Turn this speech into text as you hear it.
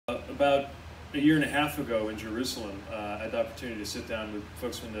about a year and a half ago in Jerusalem, I had the opportunity to sit down with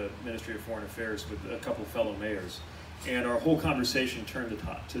folks from the Ministry of Foreign Affairs with a couple fellow mayors. And our whole conversation turned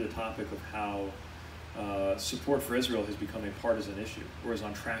to the topic of how support for Israel has become a partisan issue, or is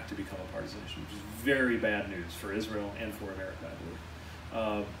on track to become a partisan issue, which is very bad news for Israel and for America, I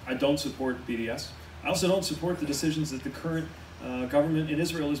believe. I don't support BDS. I also don't support the decisions that the current government in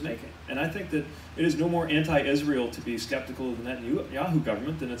Israel is making. And I think that it is no more anti-Israel to be skeptical of the Netanyahu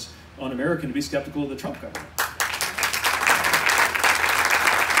government than it's un-American to be skeptical of the Trump government.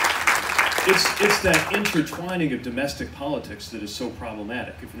 It's that intertwining of domestic politics that is so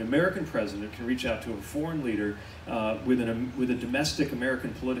problematic. If an American president can reach out to a foreign leader with a domestic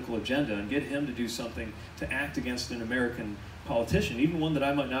American political agenda and get him to do something to act against an American politician, even one that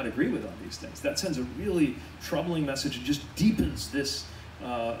I might not agree with on these things, that sends a really troubling message and just deepens this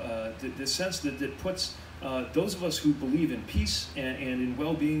sense that puts those of us who believe in peace and in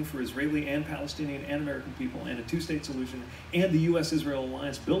well-being for Israeli and Palestinian and American people and a two-state solution and the U.S.-Israel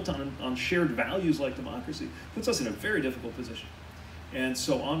alliance built on shared values like democracy, puts us in a very difficult position. And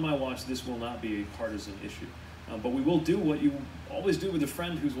so on my watch, this will not be a partisan issue. But we will do what you always do with a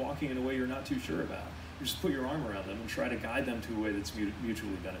friend who's walking in a way you're not too sure about. You just put your arm around them and try to guide them to a way that's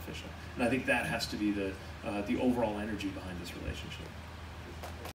mutually beneficial. And I think that has to be the overall energy behind this relationship.